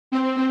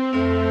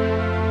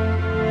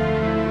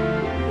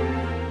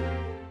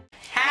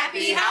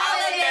Happy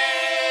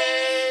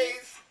holidays!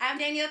 I'm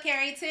Danielle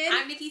Carrington.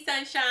 I'm Nikki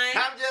Sunshine.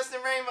 I'm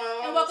Justin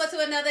Ramos. And welcome to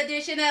another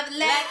edition of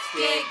Let's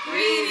Get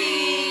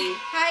Greedy.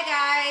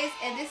 Hi guys,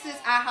 and this is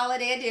our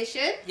holiday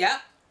edition.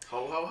 Yep.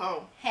 Ho ho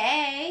ho.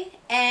 Hey,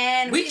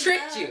 and we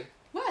tricked you.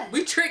 What?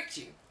 We tricked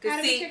you. How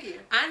did we See, trick you?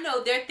 I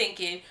know they're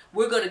thinking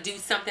we're gonna do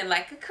something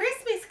like a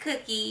Christmas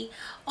cookie,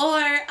 or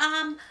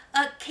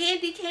a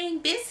candy cane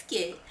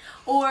biscuit,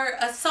 or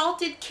a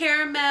salted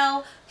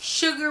caramel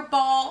sugar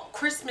ball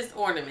Christmas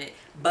ornament.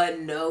 But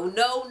no,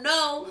 no,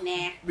 no.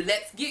 Nah.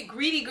 Let's Get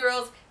Greedy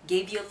girls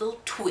gave you a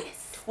little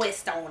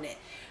twist On it.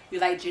 You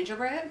like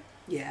gingerbread?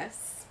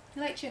 Yes.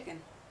 You like chicken?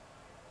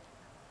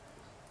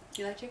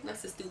 You like chicken?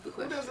 That's a stupid Who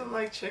question. doesn't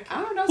like chicken?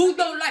 I don't know. Who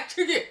don't like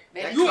chicken?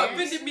 That You comes-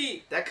 offended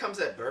me. That comes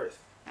at birth.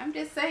 I'm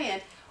just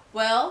saying.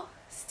 Well,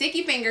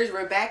 Sticky Fingers,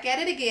 we're back at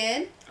it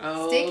again.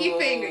 Oh. Sticky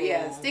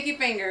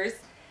Fingers.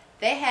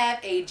 They have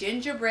a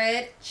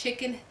gingerbread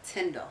chicken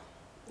tender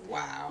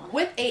Wow.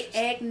 with a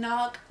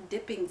eggnog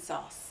dipping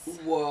sauce.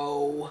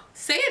 Whoa.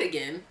 Say it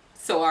again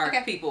so our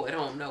Okay. people at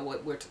home know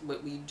what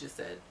we just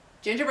said.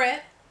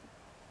 Gingerbread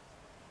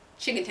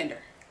chicken tender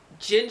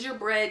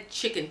Gingerbread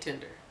chicken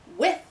tender.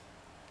 with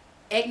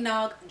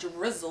eggnog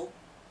drizzle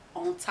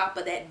on top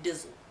of that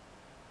dizzle.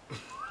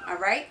 All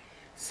right?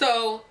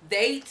 So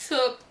they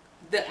took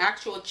the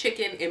actual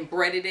chicken and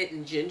breaded it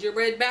in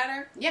gingerbread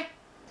batter? Yeah.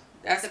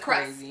 That's a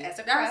crust. crazy. That's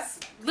a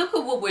crust. Look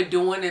at what we're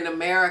doing in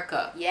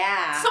America.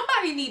 Yeah.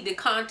 Somebody need to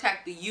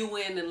contact the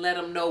UN and let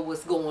them know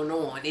what's going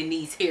on in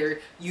these here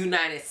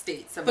United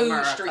States of Food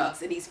America.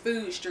 streets. In these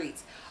food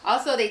streets.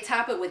 Also, they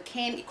top it with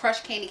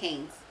crushed candy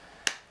canes.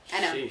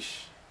 I know.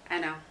 Sheesh. I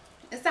know.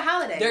 It's the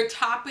holiday. They're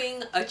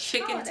topping a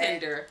chicken Holiday.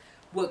 tender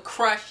with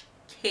crushed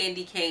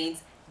candy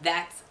canes.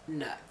 That's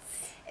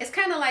nuts. It's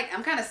kind of like,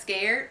 I'm kind of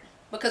scared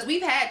because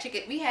we've had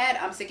chicken. We had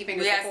Sticky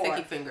Fingers We had before.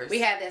 Sticky Fingers. We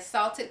had that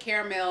salted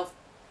caramel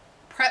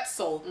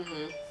pretzel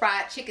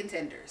fried chicken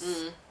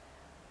tenders.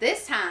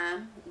 This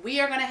time we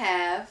are gonna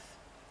have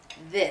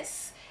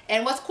this.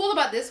 And what's cool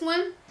about this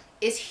one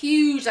is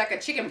huge, like a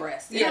chicken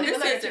breast. It Yeah, don't even this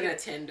look like isn't chicken. a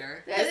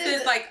tender. That This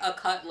is is like a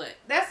cutlet.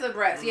 That's the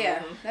breast,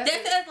 yeah. That's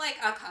This is like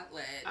a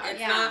cutlet. It's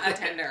Yeah. not a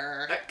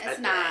tender. It's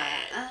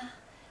not.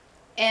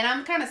 And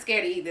I'm kind of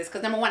scared to eat this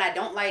because number one, I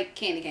don't like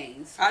candy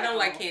canes. I don't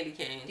like candy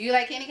canes. Do you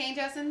like candy cane,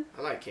 Justin?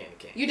 I like candy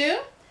cane. You do?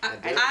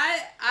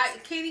 I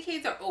candy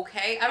canes are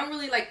okay. I don't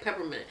really like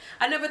peppermint.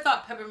 I never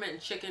thought peppermint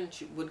and chicken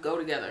would go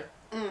together.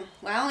 Well,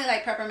 I only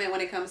like peppermint when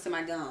it comes to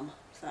my gum.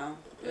 So,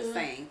 just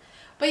saying.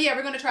 But yeah,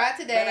 we're going to try it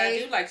today. But I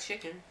do like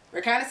chicken.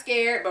 We're kind of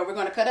scared, but we're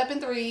going to cut up in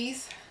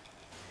threes.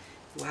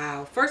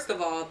 Wow. First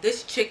of all,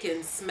 this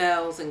chicken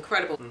smells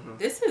incredible.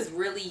 This is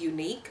really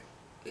unique.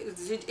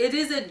 It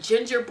is a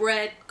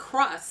gingerbread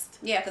crust.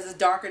 Yeah, because it's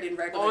darker than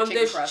regular on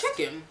chicken this crust.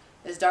 chicken.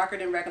 It's darker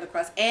than regular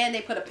crust. And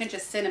they put a pinch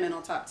of cinnamon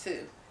on top,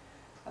 too.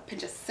 A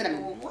pinch of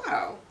cinnamon.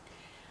 Wow.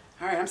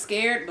 All right, I'm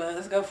scared, but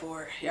let's go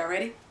for it. Y'all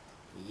ready?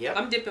 Yep.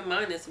 I'm dipping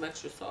mine in some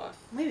extra sauce.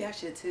 Maybe I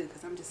should, too,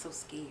 because I'm just so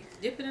scared.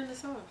 Dip it in the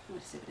sauce. I'm going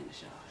to dip it in the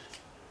sauce.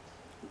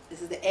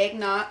 This is the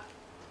eggnog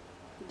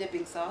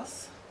dipping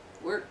sauce.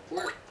 Work.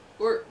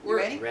 You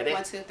ready? Ready.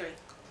 1, 2, 3.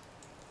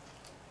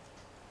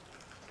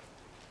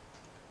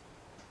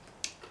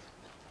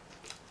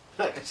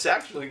 It's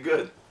actually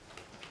good.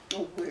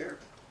 Oh, weird.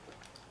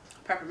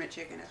 Peppermint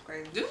chicken, that's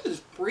crazy. This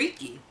is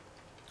freaky.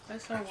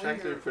 That's so It's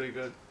actually weird. pretty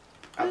good.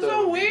 It's thought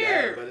so it would be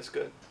bad, weird. but it's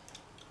good.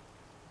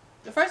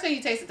 The first thing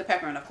you taste is the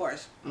peppermint, of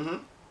course. Mm-hmm.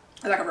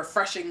 It's like a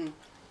refreshing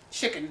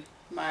chicken,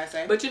 might I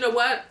say. But you know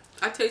what?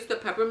 I taste the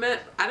peppermint.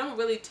 I don't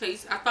really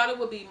taste. I thought it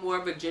would be more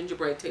of a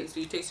gingerbread taste.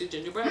 Do you taste the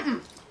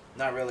gingerbread?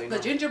 Not really. The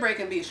No. gingerbread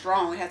can be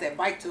strong. It has that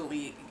bite to it when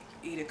you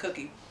eat a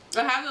cookie.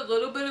 It has a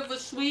little bit of a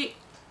sweet.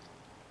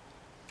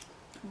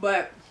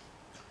 But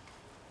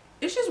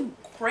it's just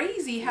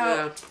crazy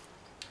how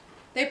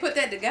they put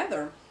that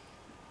together.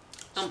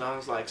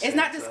 Smells like It's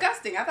not Santa.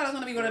 disgusting. I thought it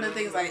was going to be one of them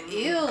things like,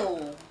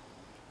 ew.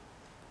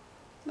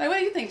 Like, what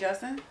do you think,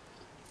 Justin?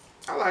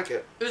 I like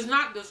it. It's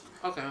not this.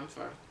 Okay, I'm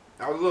sorry.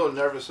 I was a little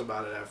nervous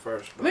about it at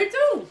first. But Me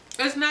too.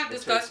 It's not it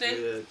tastes disgusting.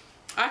 good.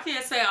 I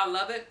can't say I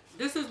love it.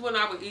 This is when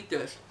I would eat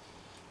this.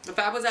 If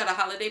I was at a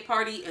holiday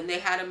party and they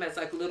had them as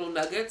like little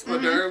nuggets or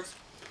d'oeuvres,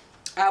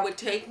 I would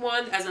take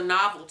one as a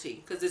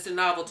novelty because it's a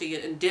novelty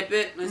and dip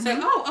it and say,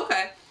 oh,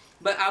 okay.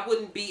 But I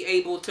wouldn't be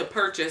able to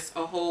purchase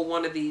a whole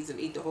one of these and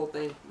eat the whole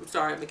thing. I'm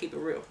sorry, I'm going to keep it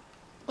real.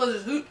 Well,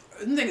 the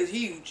thing is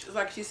huge. It's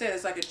like she said,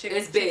 it's like a chicken,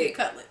 It's big. chicken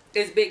cutlet.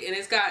 It's big and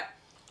it's got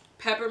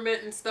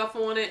peppermint and stuff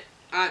on it.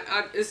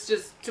 It's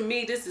just, to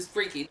me, this is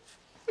freaky.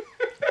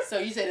 So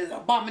you said it's an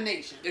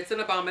abomination. It's an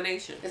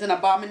abomination. It's an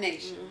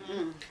abomination.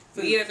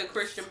 Me as a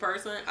Christian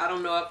person, I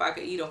don't know if I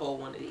could eat a whole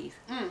one of these.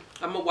 I'm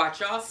going to watch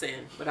y'all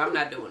sin, but I'm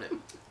not doing it.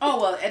 Oh,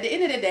 well, at the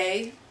end of the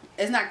day,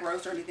 it's not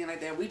gross or anything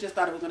like that. We just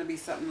thought it was going to be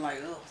something like,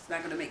 oh, it's not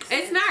going to make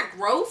sense. It's not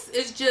gross.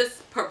 It's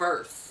just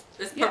perverse.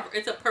 Yeah.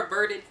 It's a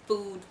perverted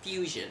food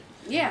fusion.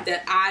 Yeah.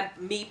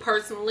 That me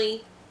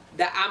personally,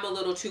 that I'm a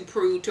little too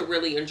prude to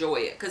really enjoy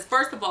it. Because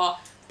first of all,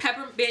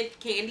 peppermint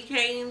candy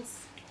canes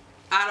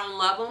I don't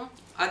love them.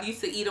 I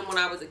used to eat them when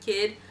I was a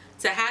kid.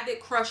 To have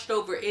it crushed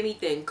over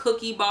anything,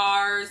 cookie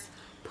bars,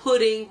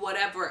 pudding,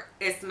 whatever,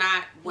 it's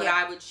not what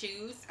I would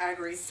choose. I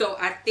agree. So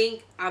I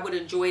think I would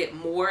enjoy it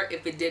more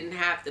if it didn't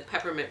have the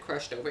peppermint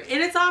crushed over.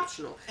 And it's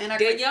optional. And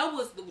Danielle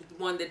was the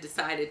one that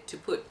decided to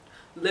put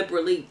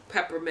liberally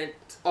peppermint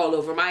all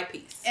over my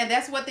piece. And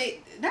that's what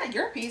they, not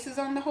your piece, is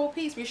on the whole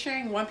piece. We're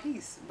sharing one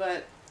piece,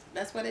 but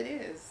that's what it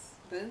is.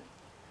 Boo.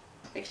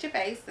 Fix your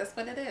face. That's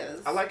what it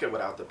is. I like it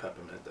without the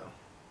peppermint though.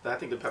 I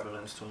think the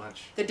peppermint is too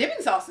much. The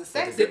dipping sauce is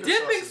sexy. The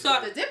dipping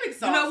sauce. The dipping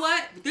sauce. You know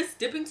what? This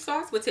dipping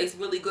sauce would taste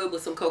really good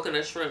with some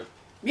coconut shrimp.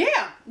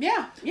 Yeah.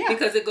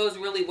 Because it goes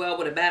really well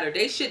with a batter.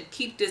 They should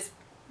keep this.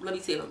 Let me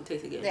see if I'm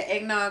taste again. The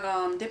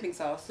eggnog dipping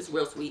sauce. It's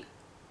real sweet.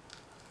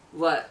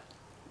 What?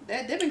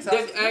 That dipping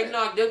sauce. The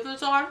eggnog dipping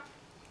sauce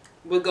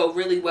would go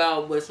really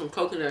well with some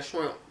coconut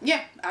shrimp.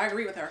 Yeah, I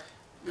agree with her.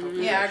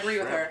 Yeah, I agree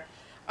with her.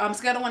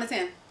 Scale of 1 to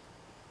 10.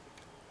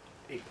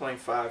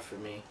 8.5 for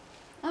me.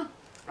 Huh.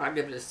 I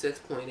give it a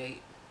 6.8.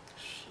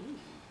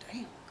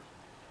 Damn.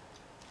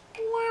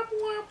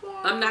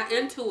 I'm not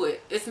into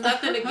it. It's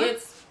nothing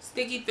against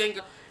sticky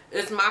finger.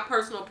 It's my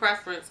personal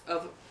preference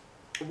of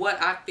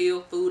what I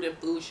feel food and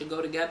food should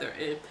go together.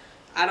 And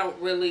I don't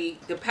really,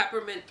 the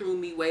peppermint threw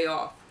me way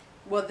off.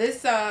 Well,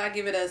 this, I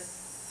give it a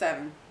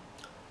 7.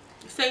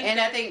 Same and thing.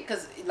 I think,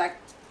 because, like,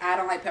 I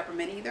don't like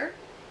peppermint either.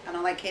 I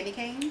don't like candy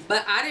canes.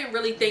 But I didn't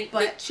really think,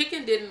 the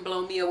chicken didn't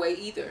blow me away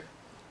either.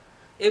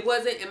 It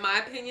wasn't, in my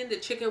opinion, the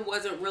chicken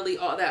wasn't really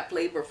all that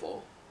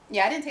flavorful.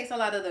 Yeah, I didn't taste a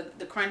lot of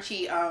the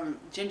crunchy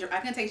ginger.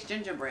 I can taste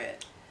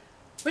gingerbread,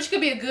 which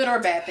could be a good or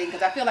a bad thing,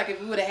 because I feel like if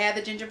we would have had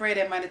the gingerbread,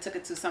 it might have took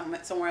it to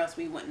somewhere else.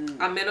 We wouldn't.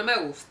 A mí no me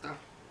gusta.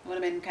 Would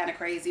have been kind of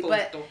crazy,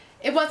 but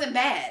it wasn't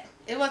bad.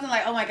 It wasn't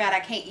like, oh my god, I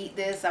can't eat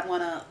this. I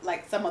want to,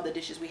 like some other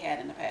dishes we had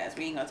in the past.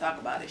 We ain't gonna talk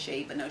about it,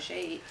 shade, but no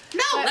shade.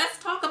 No,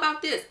 let's talk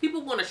about this.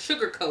 People want to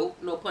sugarcoat,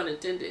 no pun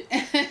intended,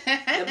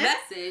 the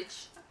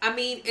message. I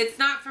mean, it's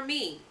not for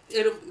me.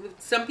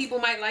 Some people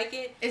might like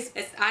it.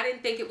 I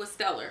didn't think it was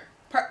stellar.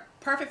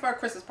 Perfect for a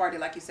Christmas party,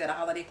 like you said, a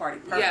holiday party.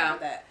 Perfect for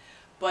that.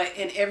 But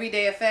in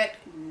everyday effect,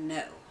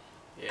 no.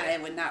 Yeah.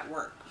 It would not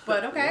work.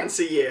 But okay. Once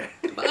a year.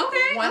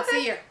 Once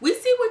a year. We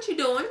see what you're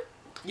doing.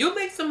 You'll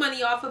make some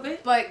money off of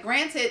it. But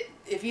granted,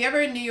 if you're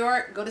ever in New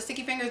York, go to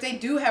Sticky Fingers. They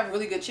do have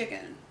really good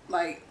chicken.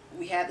 Like,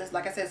 we had this,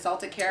 like I said,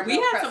 salted caramel.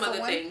 We have some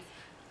other things.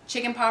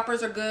 Chicken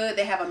poppers are good.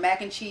 They have a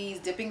mac and cheese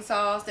dipping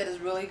sauce that is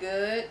really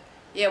good.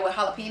 Yeah, with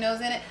jalapenos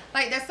in it.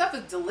 Like, that stuff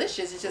is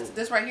delicious. It's just,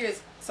 this right here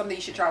is something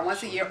you should try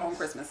once a year on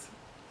Christmas.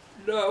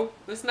 No,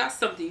 it's not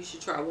something you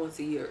should try once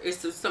a year.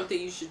 It's just something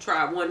you should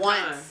try one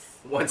time.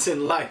 Once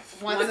in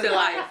life. Once in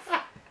life.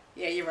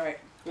 Yeah, you're right.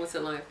 Once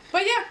in life.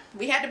 But yeah,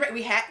 we had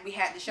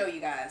to show you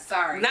guys.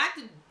 Sorry.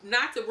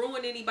 Not to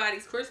ruin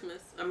anybody's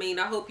Christmas. I mean,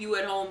 I hope you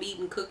at home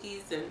eating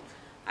cookies and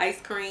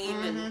ice cream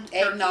and turkey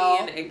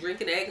eggnog and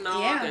drinking eggnog.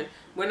 Yeah. And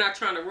we're not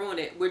trying to ruin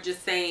it. We're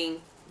just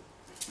saying.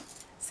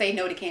 Say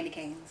no to candy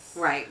canes.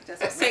 Right.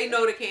 Say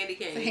no to candy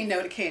canes. Say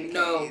no to candy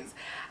canes.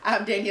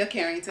 I'm Danielle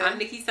Carrington. I'm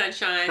Nikki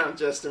Sunshine. I'm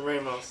Justin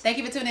Ramos. Thank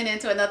you for tuning in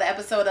to another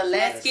episode of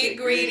Let's Get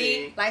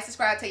Greedy. Like,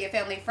 subscribe, tell your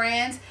family and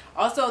friends.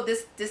 Also,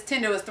 this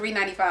tender was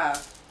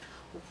 $3.95.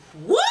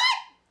 What?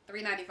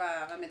 $3.95.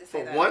 I meant to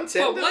say that. For one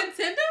tender? For one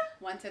tender?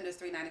 One tender is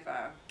 $3.95.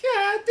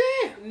 God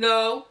damn.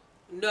 No.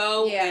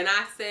 Yeah. And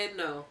I said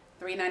no.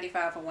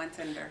 $3.95 for one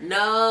tender.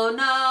 No.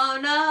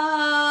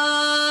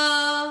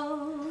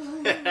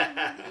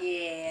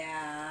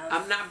 Yeah.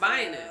 I'm not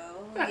buying it.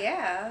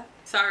 Yeah.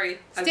 Sorry.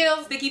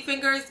 Still. Sticky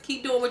Fingers,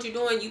 keep doing what you're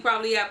doing. You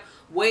probably have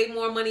way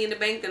more money in the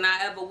bank than I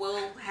ever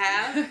will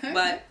have.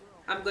 But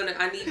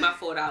I need my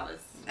 $4.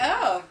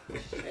 Oh.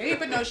 Ain't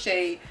but no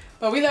shade.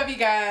 But we love you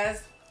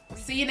guys.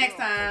 See you next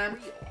time.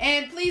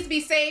 And please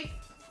be safe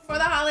for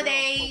the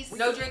holidays.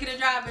 No drinking and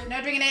driving.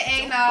 No drinking that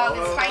eggnog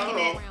and spiking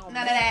it.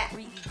 None of that.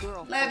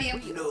 Love you.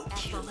 No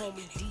killing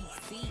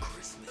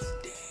Christmas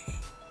Day.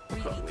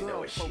 Oh, we know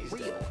what she's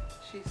doing.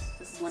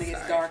 This is when it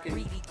gets dark and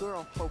mysterious.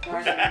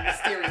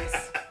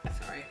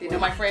 Sorry. Didn't know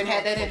my friend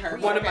had that in her.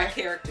 One of my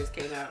characters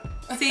came out.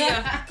 See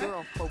ya.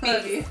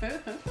 Love you.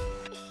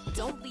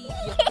 Don't leave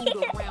your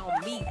food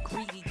around me,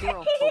 greedy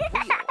girl.